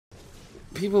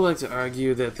People like to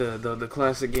argue that the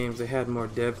classic games, they had more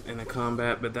depth in the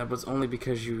combat, but that was only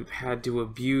because you had to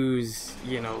abuse,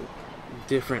 you know,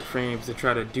 different frames to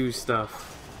try to do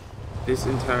stuff. This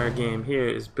entire game here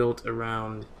is built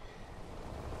around,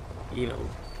 you know,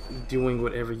 doing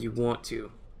whatever you want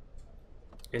to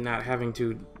and not having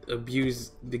to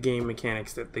abuse the game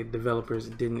mechanics that the developers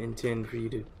didn't intend for you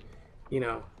to, you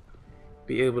know,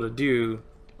 be able to do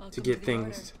to get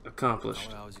things accomplished,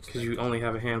 because you only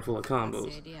have a handful of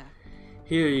combos.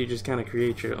 Here you just kind of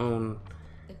create your own.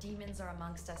 The demons are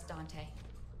amongst us, Dante.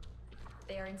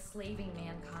 They are enslaving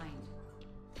mankind.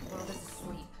 The world is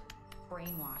asleep,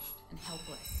 brainwashed, and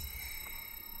helpless.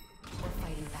 We're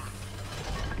fighting back.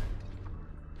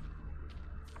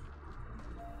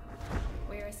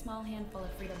 We're a small handful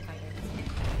of freedom fighters.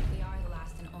 We are the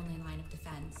last and only line of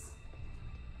defense.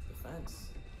 Defense?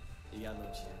 You got no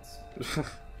chance.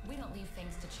 We don't leave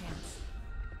things to chance.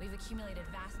 We've accumulated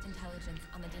vast intelligence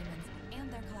on the demons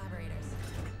and their collaborators.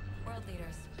 World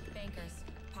leaders, bankers,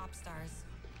 pop stars.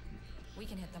 We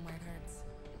can hit them where it hurts.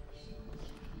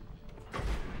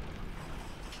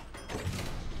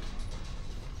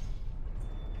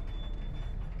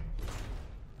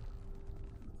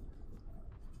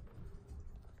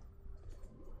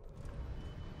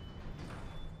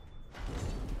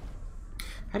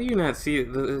 How do you not see it?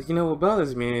 You know what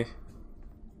bothers me?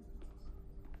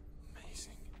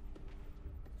 Amazing.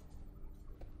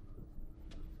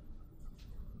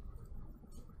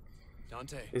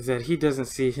 Dante. Is that he doesn't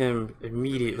see him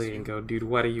immediately and go, dude,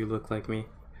 why do you look like me?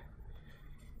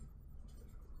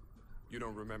 You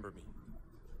don't remember me?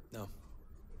 No.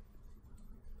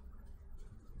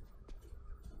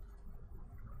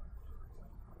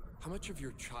 How much of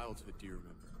your childhood do you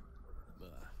remember?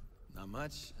 Not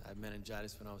much. I had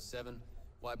meningitis when I was 7.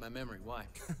 Wiped my memory. Why?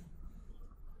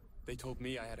 They told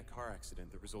me I had a car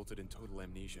accident that resulted in total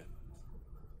amnesia.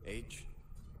 Age?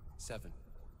 7.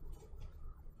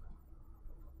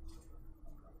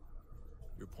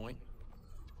 Your point?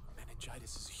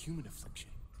 Meningitis is a human affliction.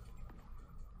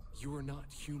 You are not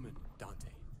human, Dante.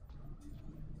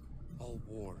 All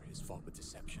war is fought with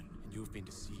deception, and you have been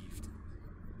deceived.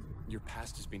 Your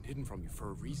past has been hidden from you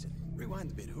for a reason.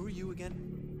 Rewind a bit. Who are you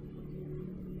again?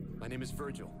 My name is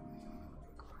Vergil.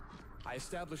 I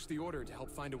established the Order to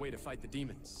help find a way to fight the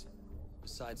demons.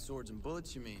 Besides swords and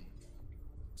bullets, you mean?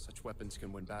 Such weapons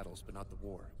can win battles, but not the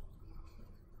war.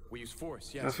 We use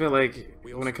force, yes. I feel like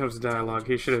when it comes to dialogue,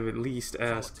 he should have at least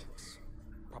asked,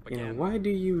 you know, why do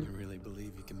you really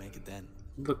believe you can make a dent?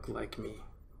 Look like me?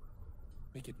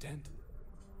 Make a dent?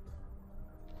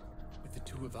 With the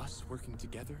two of us working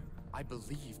together, I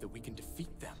believe that we can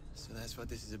defeat them. So that's what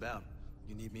this is about.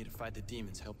 You need me to fight the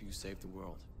demons, help you save the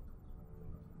world.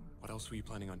 What else were you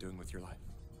planning on doing with your life?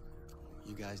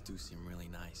 You guys do seem really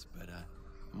nice, but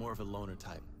more of a loner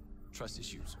type. Trust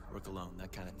issues, work alone,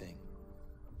 that kind of thing.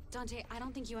 Dante, I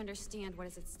don't think you understand what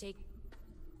is at stake.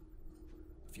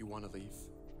 If you want to leave,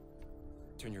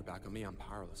 turn your back on me, I'm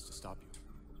powerless to stop you.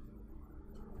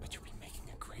 But you'll be making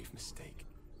a grave mistake.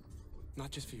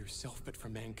 Not just for yourself, but for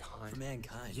mankind. For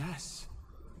mankind? Yes.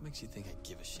 What makes you think I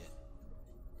give a shit?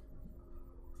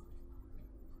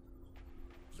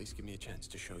 Please give me a chance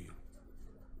to show you.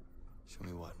 Show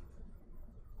me what?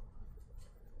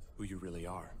 Who you really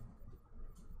are.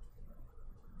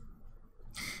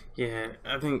 Yeah,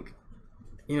 I think,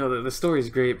 you know, the story's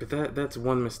great, but that's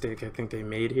one mistake I think they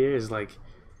made here is like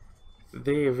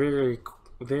they are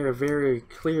very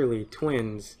clearly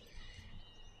twins.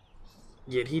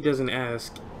 Yet he doesn't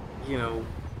ask, you know,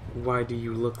 why do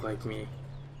you look like me?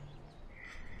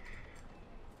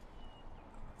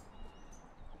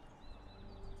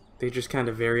 They just kind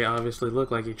of very obviously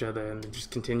look like each other and just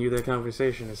continue their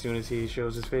conversation as soon as he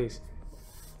shows his face.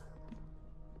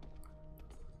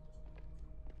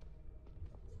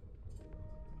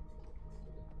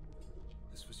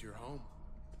 This was your home.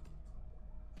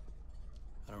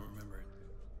 I don't remember it.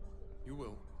 You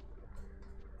will.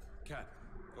 Cat,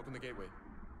 open the gateway.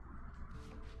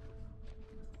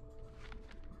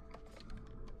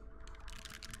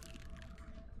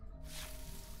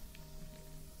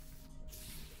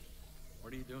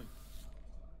 What are you doing?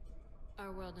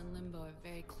 Our world and Limbo are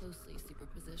very closely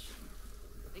superpositioned.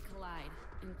 They collide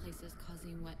in places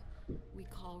causing what we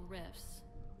call rifts.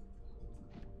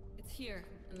 It's here,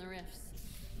 in the rifts,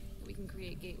 that we can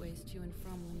create gateways to and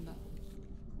from Limbo.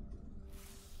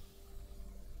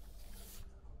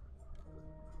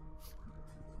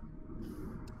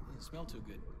 Doesn't smell too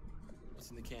good.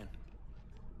 What's in the can?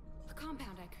 A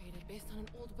compound I created based on an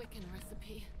old Wiccan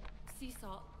recipe. Sea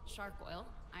salt, shark oil,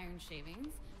 iron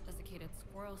shavings, desiccated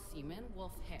squirrel semen,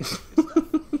 wolf hair.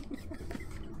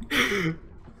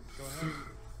 Go ahead.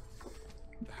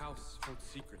 The house holds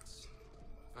secrets.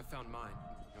 I found mine.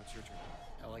 Now it's your turn.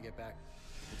 How'll I get back?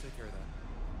 We'll take care of that.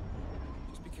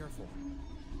 Just be careful.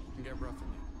 It can get rough in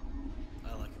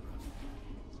here. I like it rough.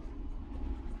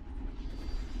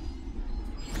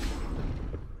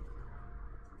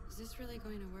 Is this really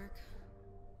going to work?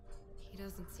 He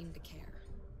doesn't seem to care.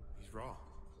 He's raw.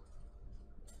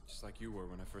 Just like you were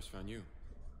when I first found you.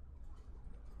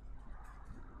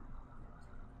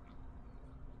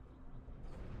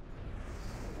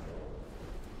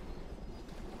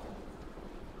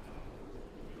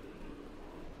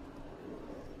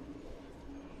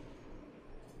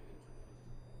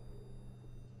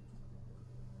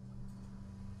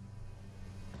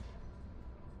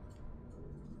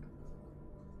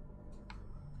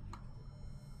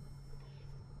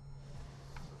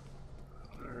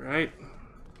 Right.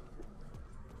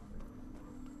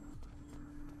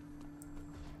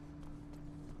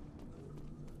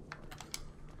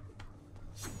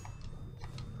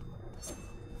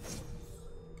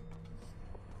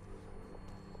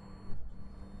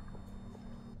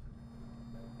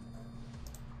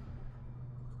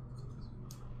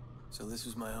 So this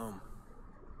was my home.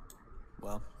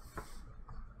 Well,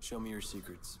 show me your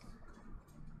secrets.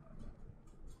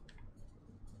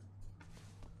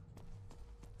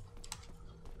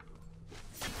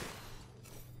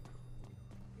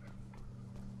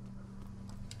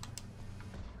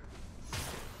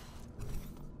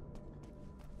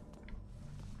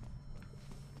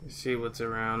 See what's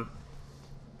around.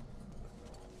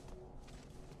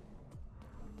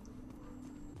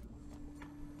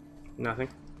 Nothing.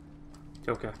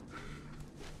 Okay.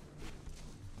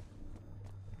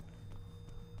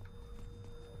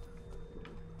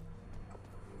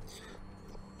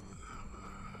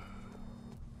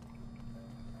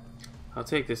 I'll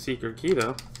take the secret key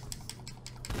though.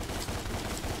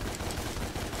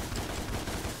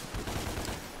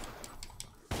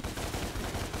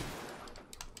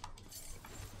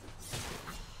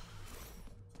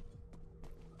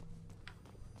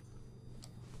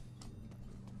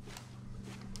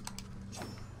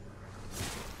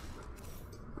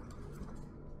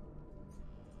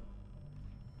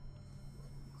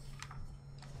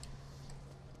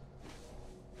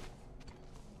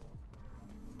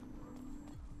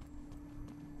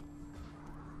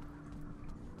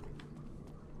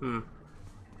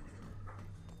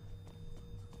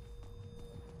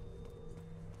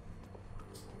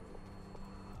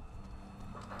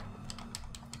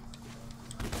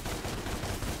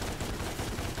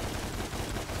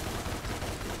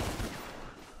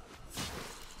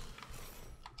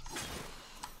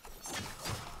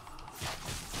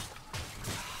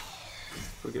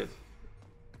 We're good.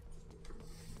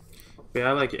 But yeah,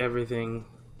 I like everything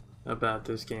about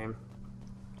this game.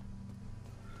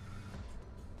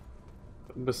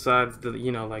 Besides the,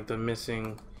 you know, like the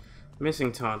missing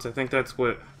taunts. I think that's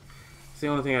what, it's the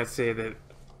only thing I'd say that,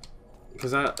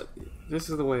 because this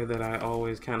is the way that I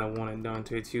always kind of wanted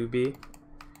Dante to be.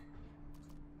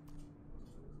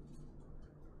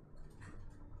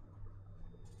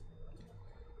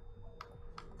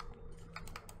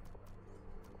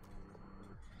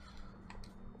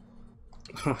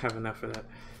 I don't have enough of that.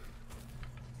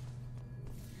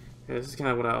 Yeah, this is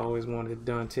kind of what I always wanted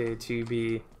Dante to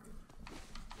be,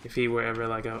 if he were ever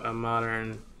like a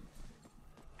modern,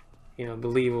 you know,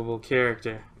 believable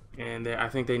character. And I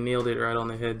think they nailed it right on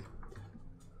the head.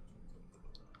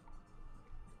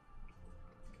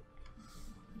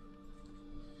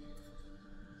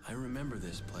 I remember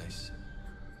this place.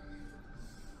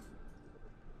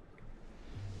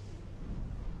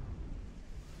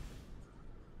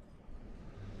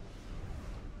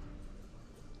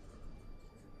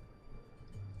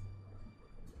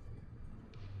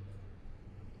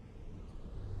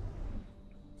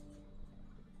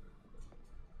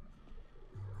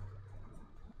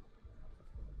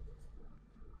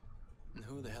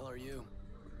 Who the hell are you?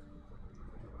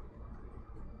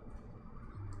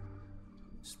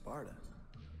 Sparta.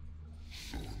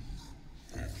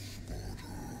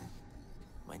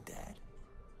 My dad.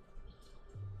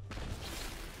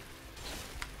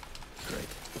 Great.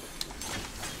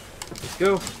 Let's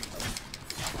go.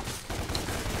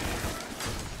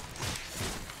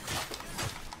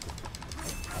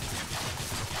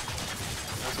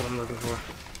 That's what I'm looking for.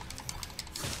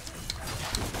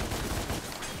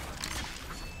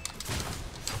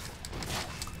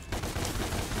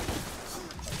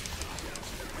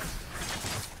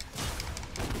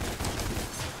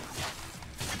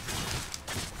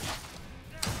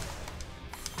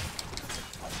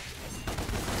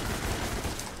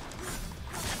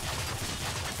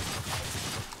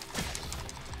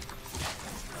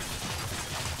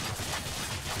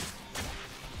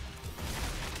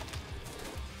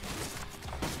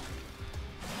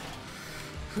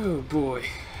 Oh boy.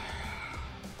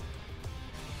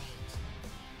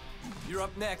 You're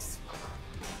up next.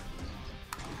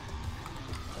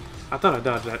 I thought I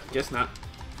dodged that. Guess not.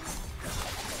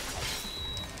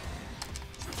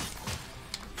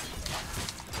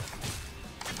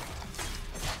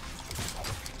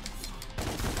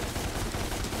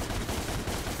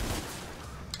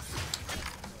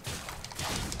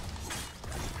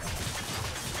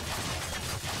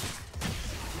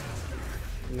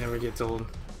 Never gets old.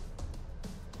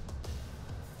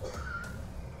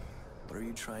 What are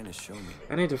you trying to show me?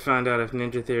 I need to find out if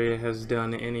Ninja Theory has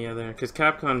done any other, because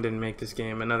Capcom didn't make this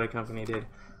game, another company did.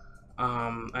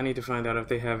 I need to find out if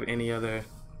they have any other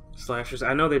slashers.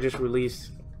 I know they just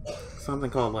released something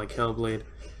called like Hellblade.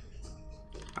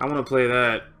 I want to play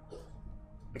that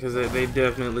because they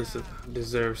definitely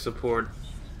deserve support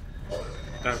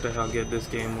after how good this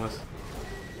game was.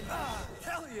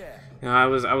 Hell yeah! You know, I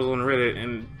was on Reddit,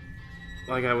 and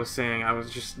like I was saying, I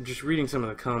was just reading some of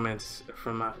the comments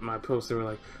from my post. They were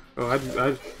like, "Oh,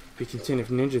 I'd be content if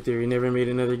Ninja Theory never made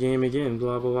another game again."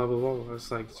 Blah blah blah blah blah. I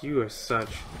was like, "You are such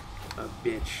a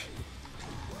bitch."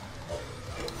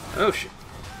 Oh shit!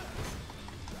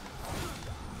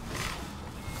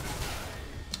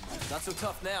 Not so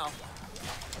tough now.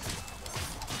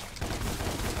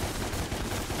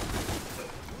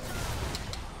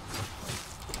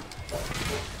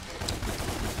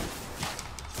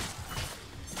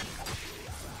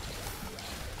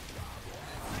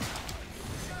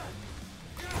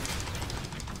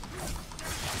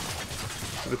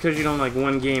 Because you don't like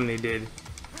one game they did,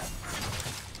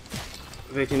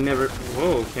 they can never...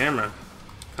 Whoa, camera.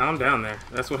 Calm down there.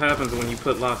 That's what happens when you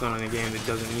put lots on in a game that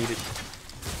doesn't need it.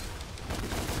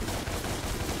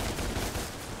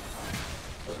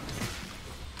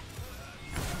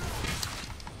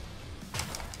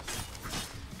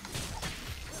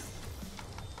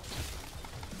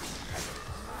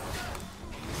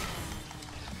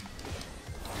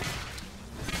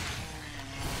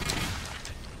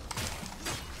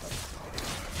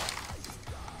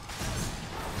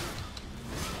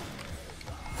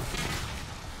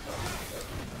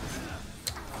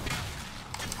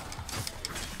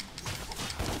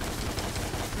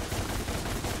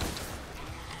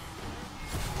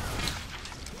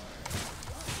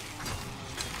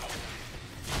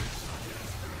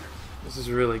 This is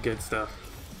really good stuff.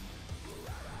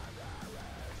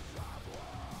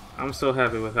 I'm so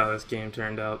happy with how this game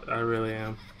turned out. I really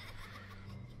am.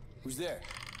 Who's there?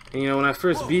 And you know, when I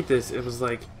first beat this, it was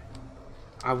like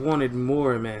I wanted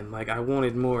more, man. Like I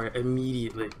wanted more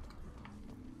immediately.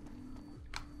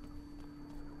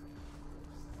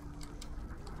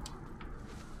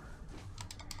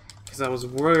 Because I was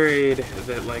worried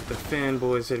that like the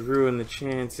fanboys had ruined the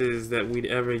chances that we'd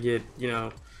ever get, you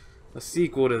know, a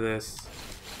sequel to this,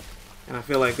 and I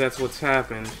feel like that's what's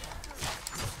happened,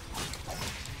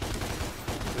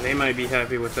 and they might be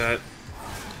happy with that,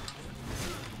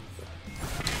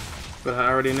 but I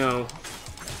already know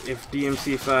if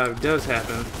DmC 5 does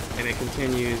happen and it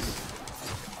continues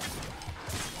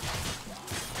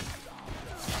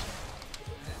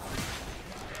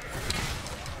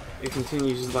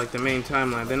like the main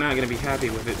timeline, they're not gonna be happy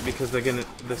with it because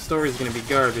the story's gonna be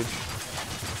garbage.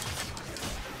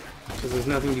 Because there's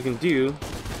nothing you can do.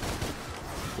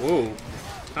 Whoa.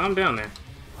 Calm down there.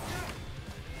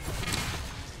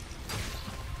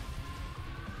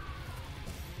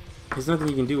 There's nothing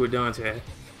you can do with Dante.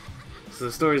 So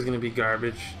the story's gonna be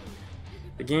garbage.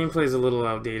 The gameplay's a little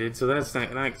outdated, so that's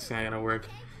not gonna work.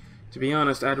 To be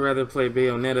honest, I'd rather play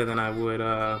Bayonetta than I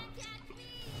would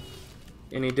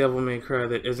any Devil May Cry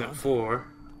that isn't 4.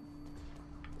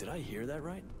 Did I hear that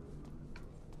right?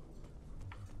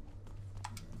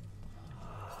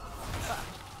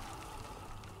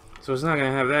 So it's not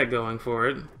gonna have that going for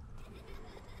it.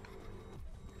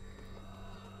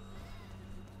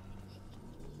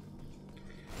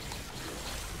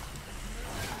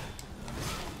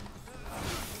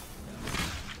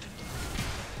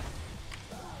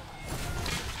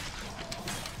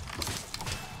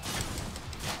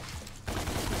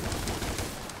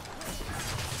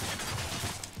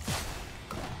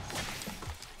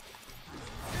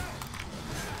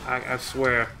 I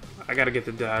swear, I gotta get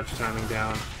the dodge timing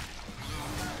down.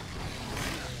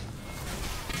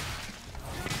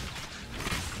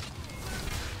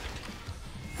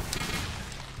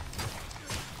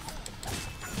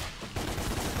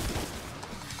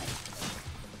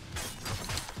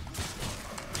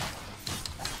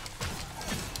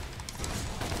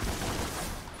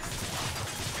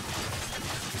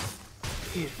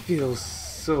 It feels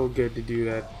so good to do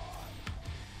that.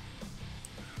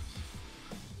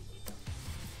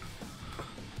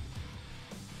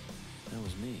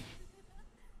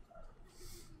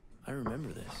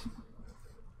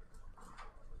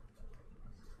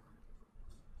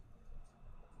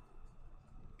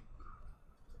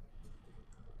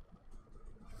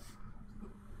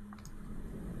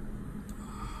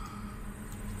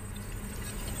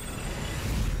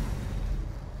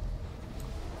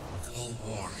 All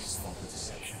war is fought with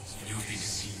deception, and you've been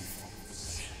deceived.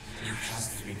 Your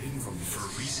past has been hidden from you for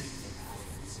a reason.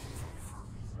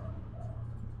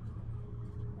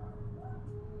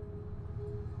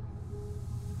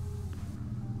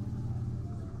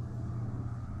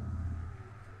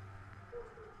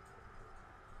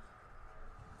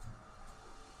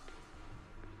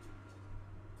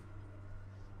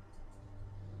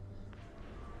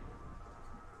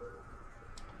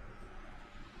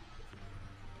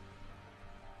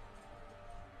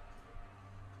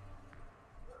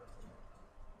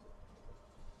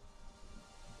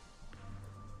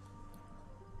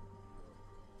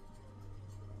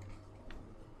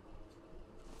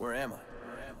 Where am I?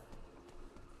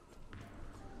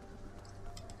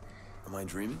 Am I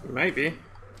dreaming? Might be.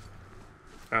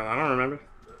 Oh, I don't remember.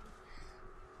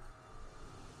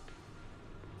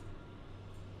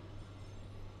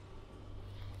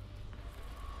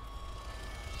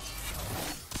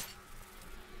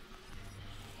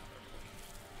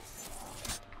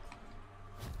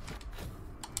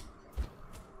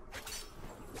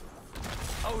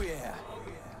 Oh yeah.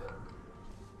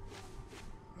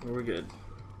 We're good.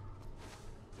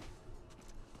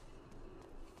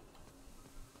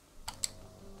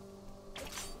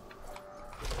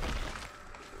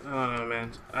 I don't know,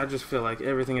 man. I just feel like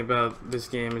everything about this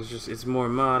game is just, it's more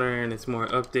modern, it's more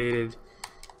updated.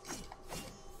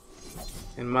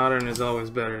 And modern is always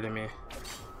better to me.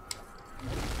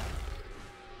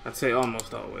 I'd say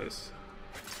almost always.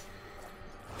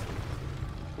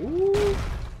 Ooh!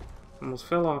 Almost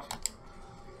fell off.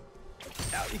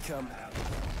 Out you come.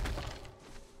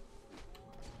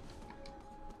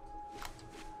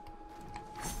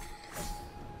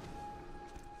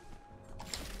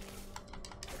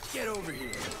 Get over here.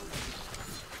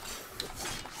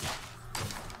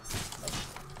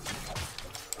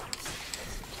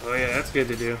 Oh yeah, that's good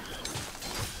to do.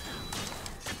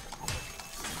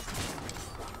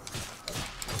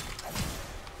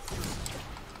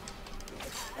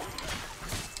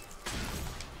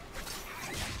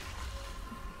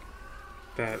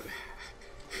 That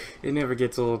it never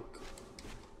gets old.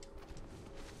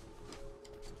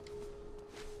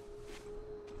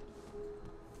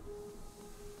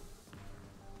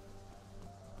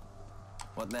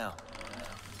 What now?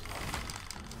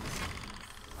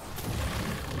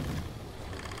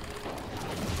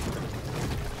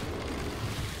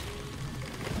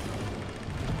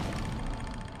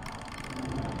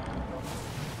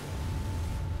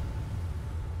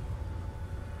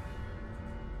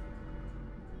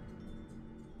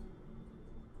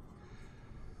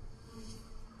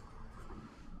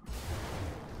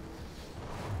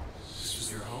 This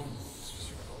was your home. This was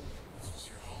your home. This was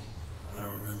your home. I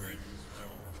don't remember it. I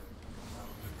don't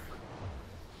remember.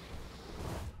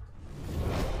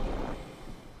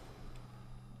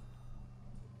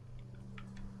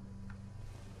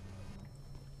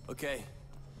 Okay.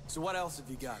 So what else have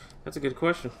you got? That's a good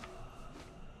question.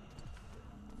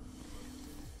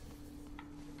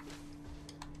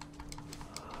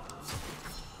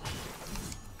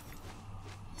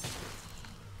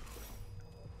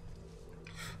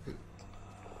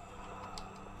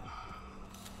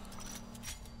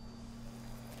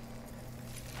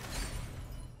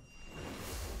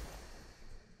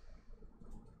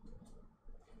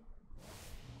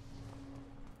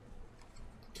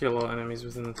 Kill all enemies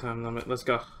within the time limit. Let's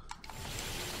go.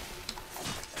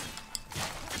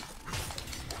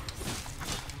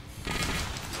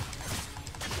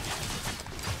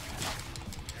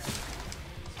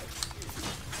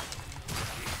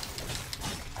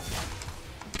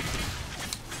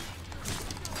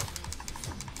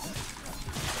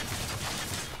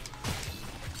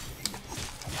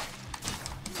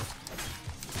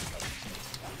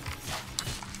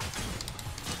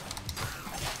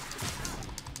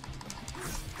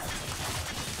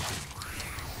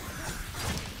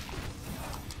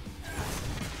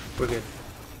 We're good.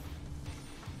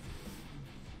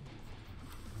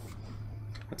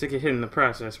 I took a hit in the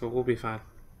process, but we'll be fine.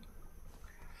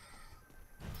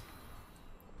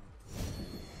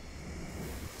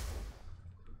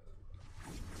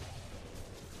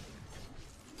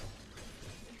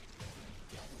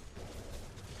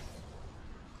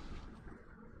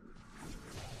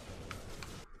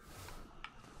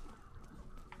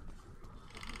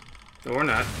 Or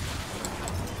not.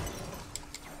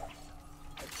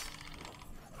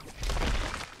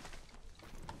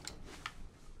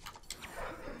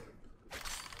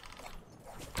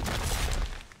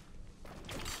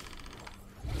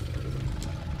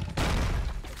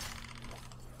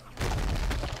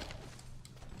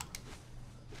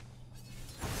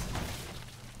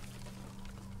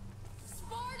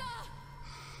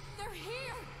 They're here!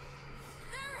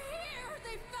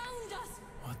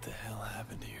 What the hell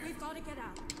happened here? We've got to get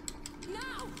out.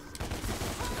 Now!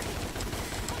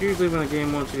 Usually when a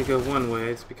game wants you to go one way,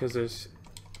 it's because there's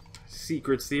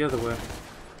secrets the other way.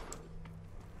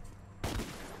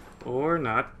 Or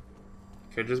not.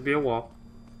 Could just be a wall.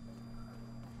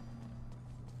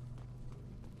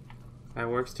 That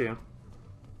works too.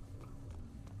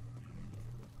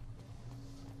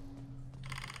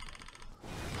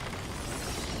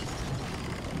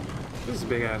 This is a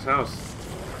big ass house.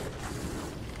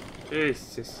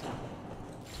 Jesus.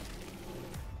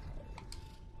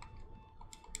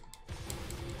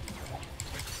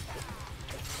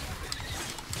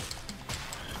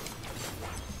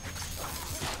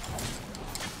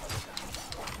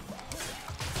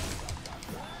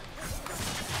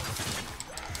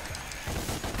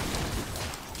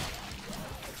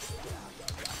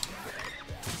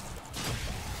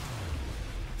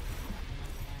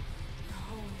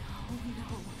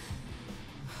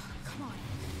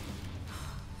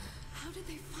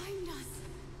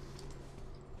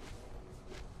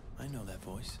 I know that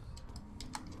voice.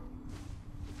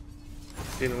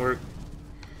 Didn't work.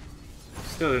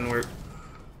 Still didn't work.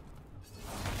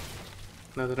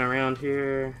 Nothing around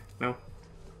here. No.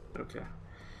 Okay.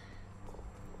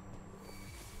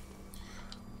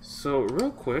 So,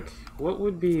 real quick, what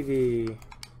would be the...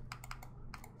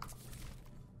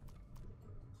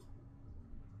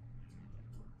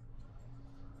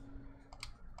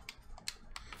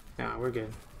 Nah, we're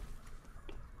good.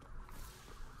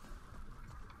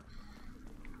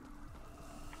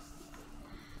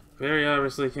 Very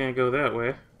obviously can't go that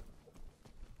way.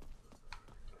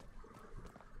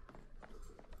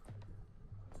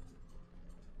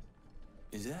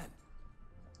 Is that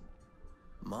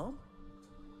Mom?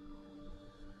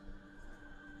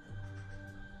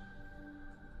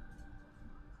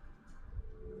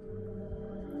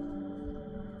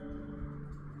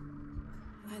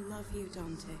 I love you,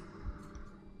 Dante.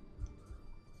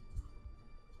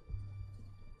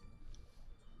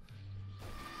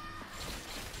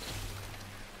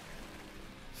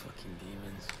 Fucking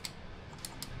demons.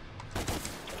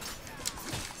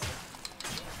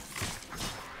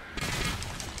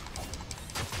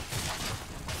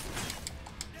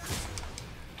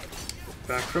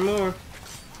 Back for more.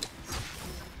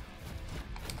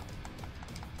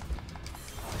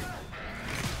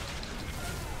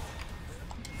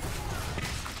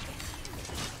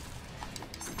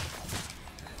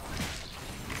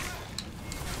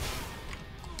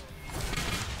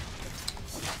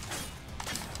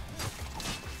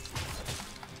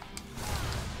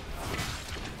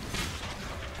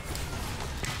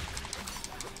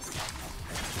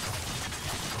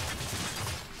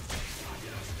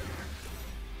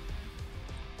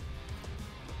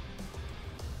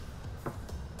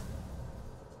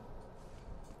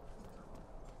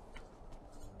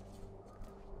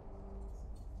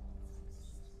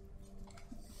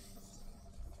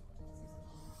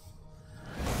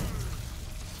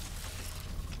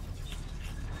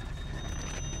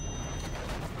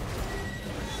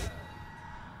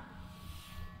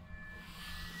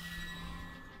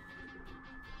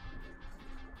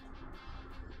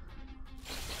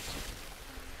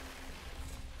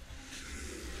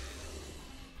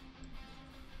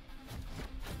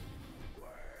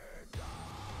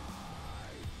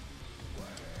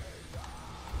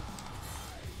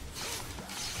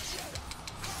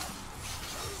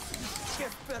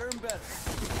 Gets better and better.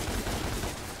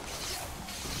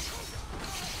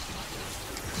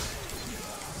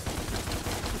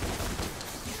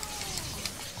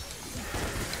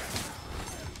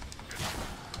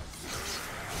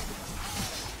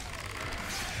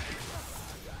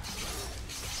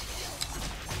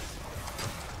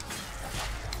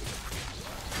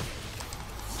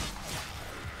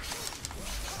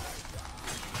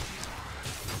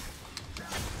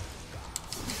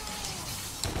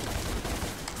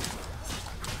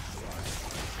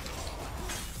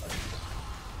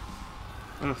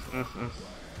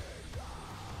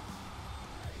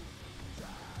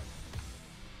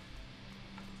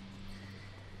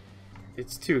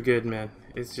 It's too good, man.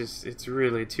 It's just, it's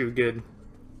really too good.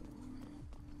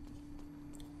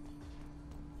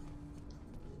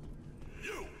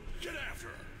 You! Get after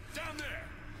her! Down there!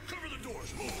 Cover the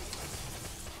doors! Move!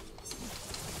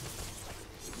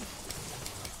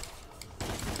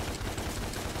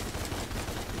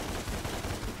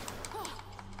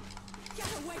 Get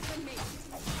away from me!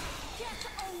 Get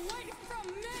away from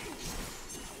me!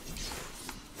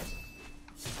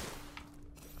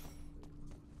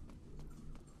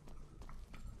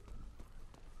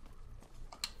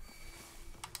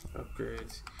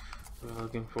 Upgrades we're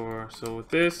looking for. So with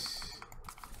this,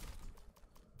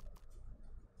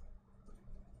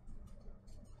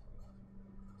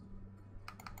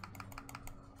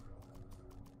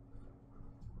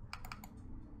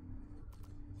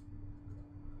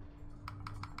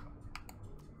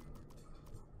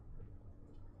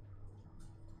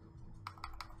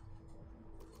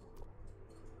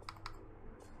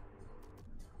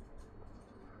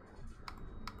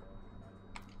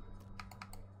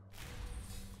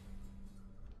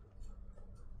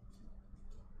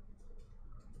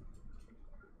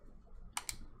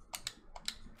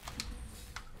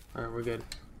 Alright, we're good.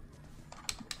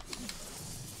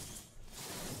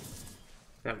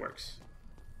 That works.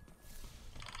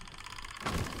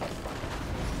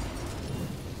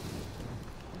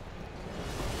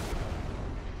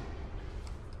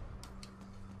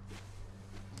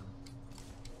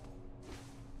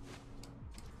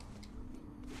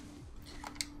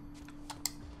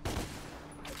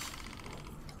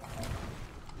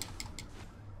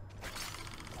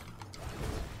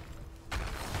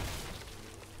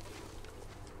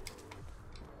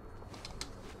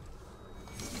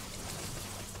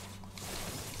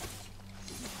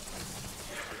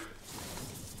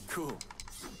 Cool.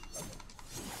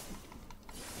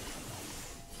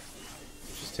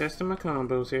 Just testing my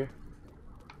combos here.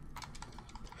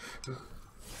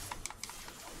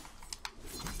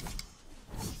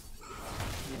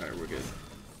 Alright, we're good.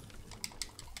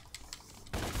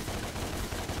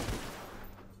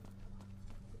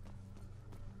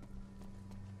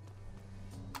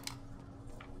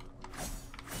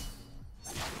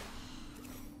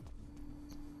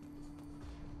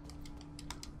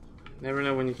 Never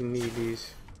know when you can need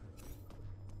these.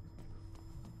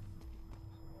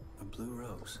 A blue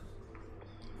rose.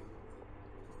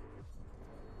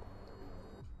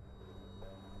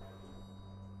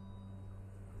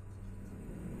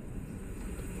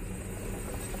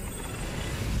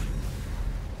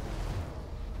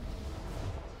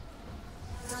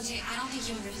 Dante, I don't think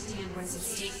you understand what's at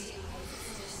stake.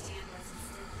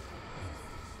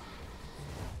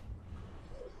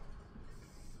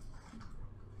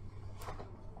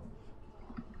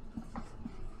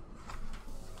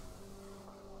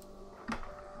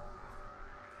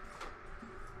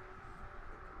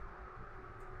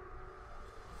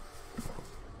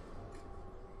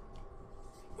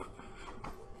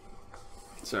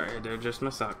 Sorry, I had to adjust my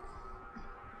sock.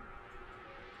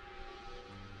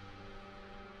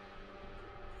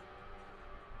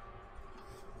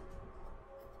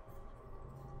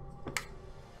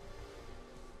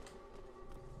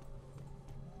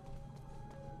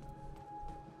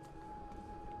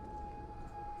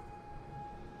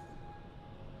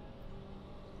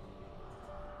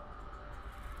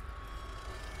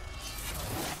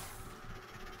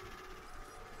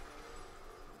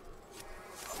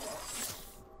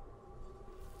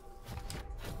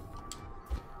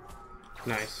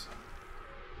 Nice.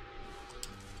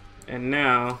 And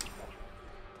now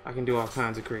I can do all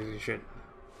kinds of crazy shit.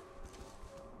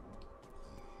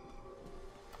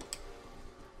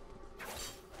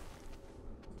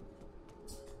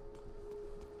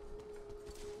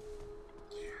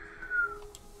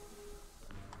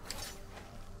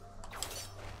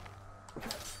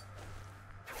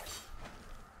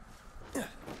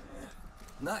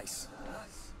 Nice.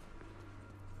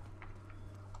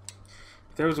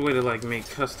 If there was a way to like make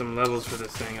custom levels for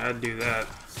this thing, I'd do that.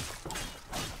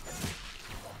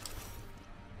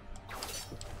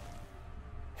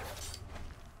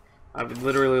 I would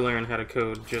literally learn how to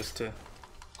code just to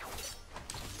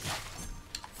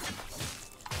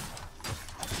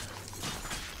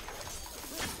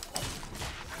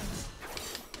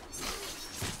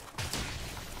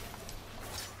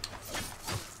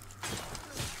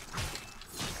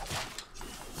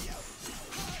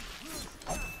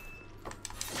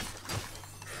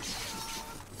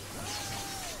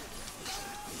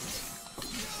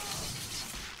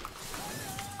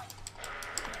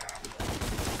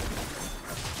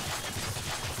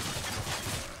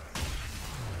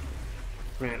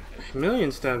Man,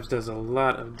 million stabs does a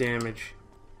lot of damage.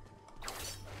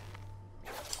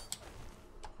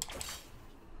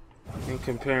 In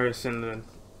comparison to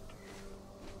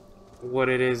what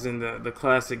it is in the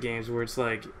classic games, where it's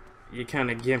like you're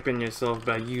kind of gimping yourself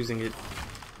by using it,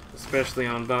 especially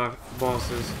on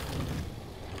bosses.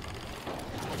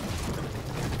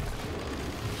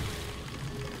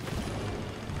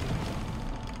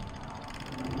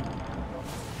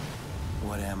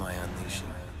 What am I unleashing?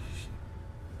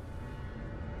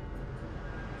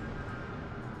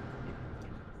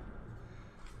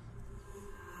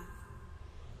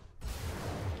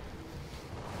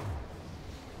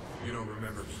 You don't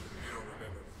remember me. You don't remember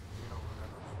me. You don't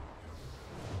remember me.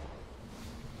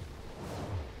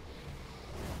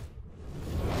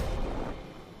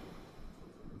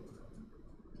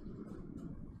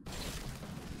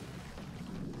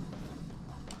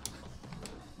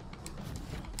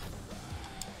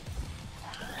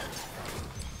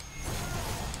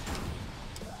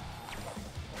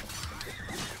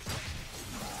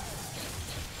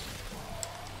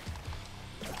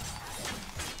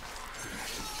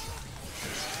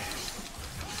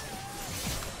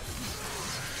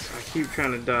 I keep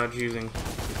trying to dodge using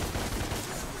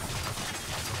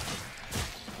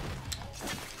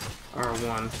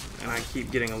R1, and I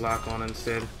keep getting a lock on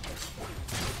instead.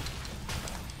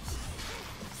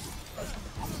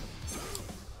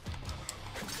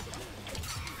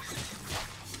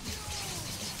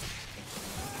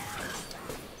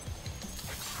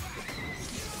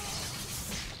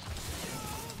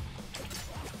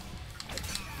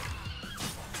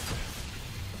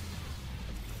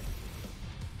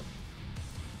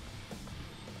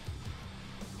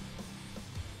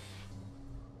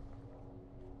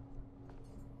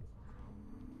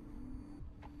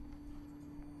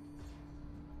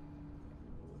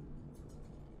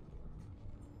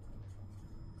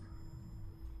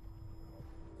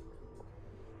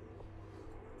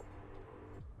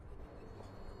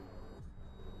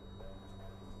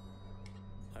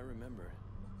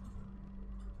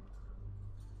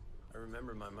 I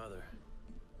remember my mother.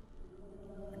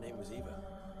 Her name was Eva.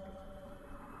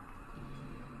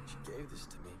 She gave this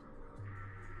to me.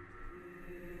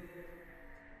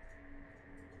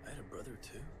 I had a brother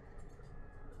too.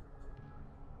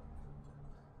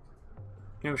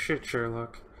 No shit,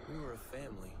 Sherlock. We were a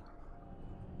family.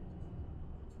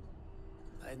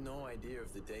 I had no idea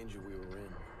of the danger we were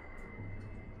in.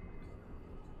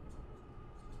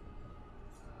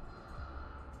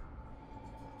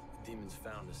 The demons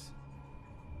found us.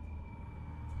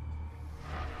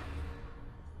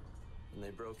 When they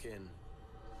broke in,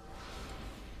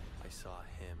 I saw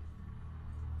him.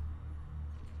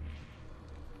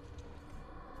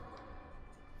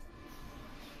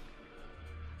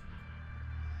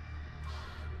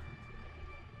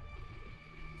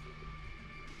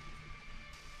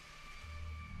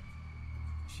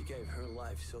 She gave her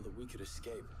life so that we could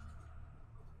escape.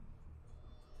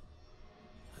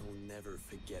 I will never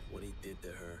forget what he did to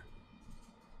her.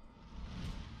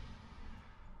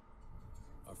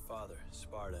 Our father,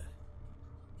 Sparta,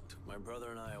 took my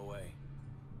brother and I away.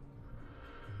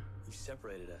 He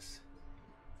separated us,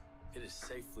 hid us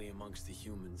safely amongst the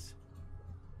humans,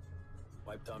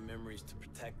 wiped our memories to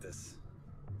protect us.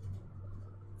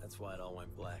 That's why it all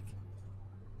went black.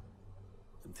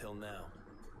 Until now.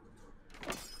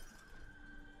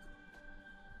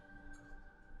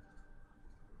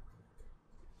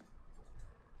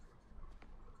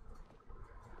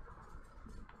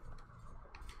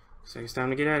 So it's time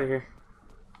to get out of here.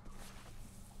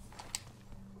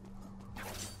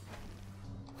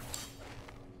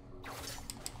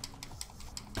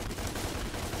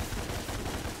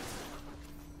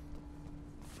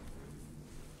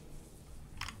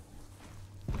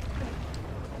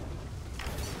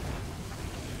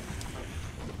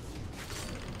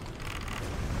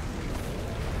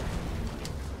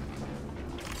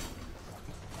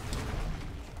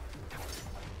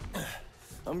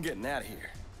 I'm getting out of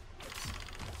here.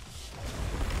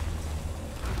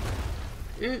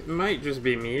 It might just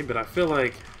be me, but I feel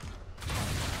like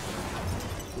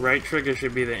right trigger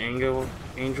should be the angel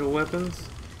weapons,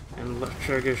 and left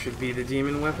trigger should be the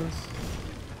demon weapons.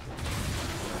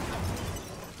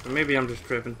 Or maybe I'm just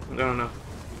tripping. I don't know.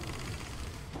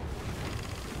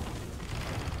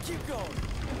 Keep going.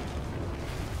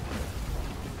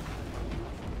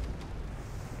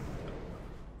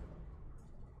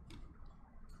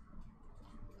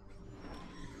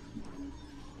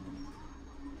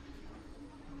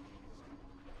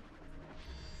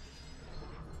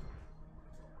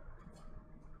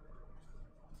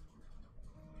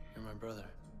 Brother.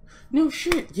 No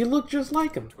shit, you look just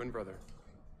like him. Twin brother.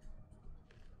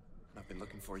 I've been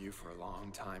looking for you for a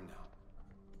long time now.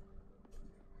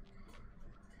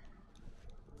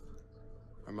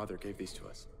 Our mother gave these to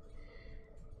us.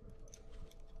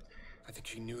 I think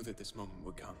she knew that this moment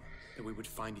would come, that we would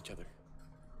find each other.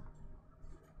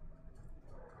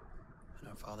 And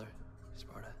our father,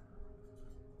 Sparta?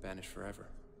 Banished forever.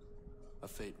 A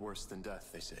fate worse than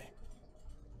death, they say.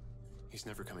 He's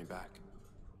never coming back.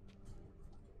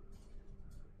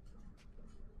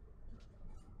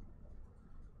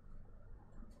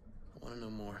 I want to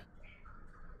know more.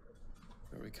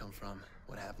 Where we come from,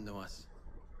 what happened to us.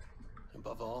 And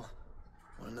above all,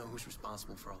 I want to know who's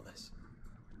responsible for all this.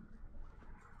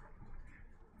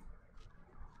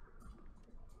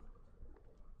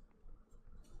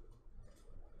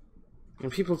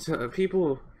 And people,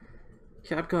 Capcom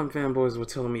fanboys will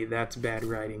tell me that's bad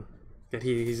writing, that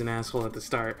he's an asshole at the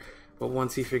start, but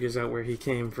once he figures out where he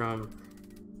came from,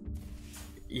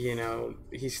 you know,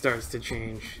 he starts to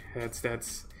change.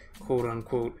 That's quote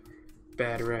unquote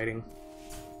bad writing.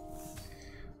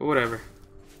 But whatever.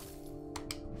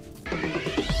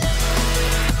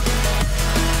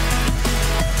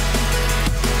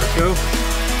 Let's go.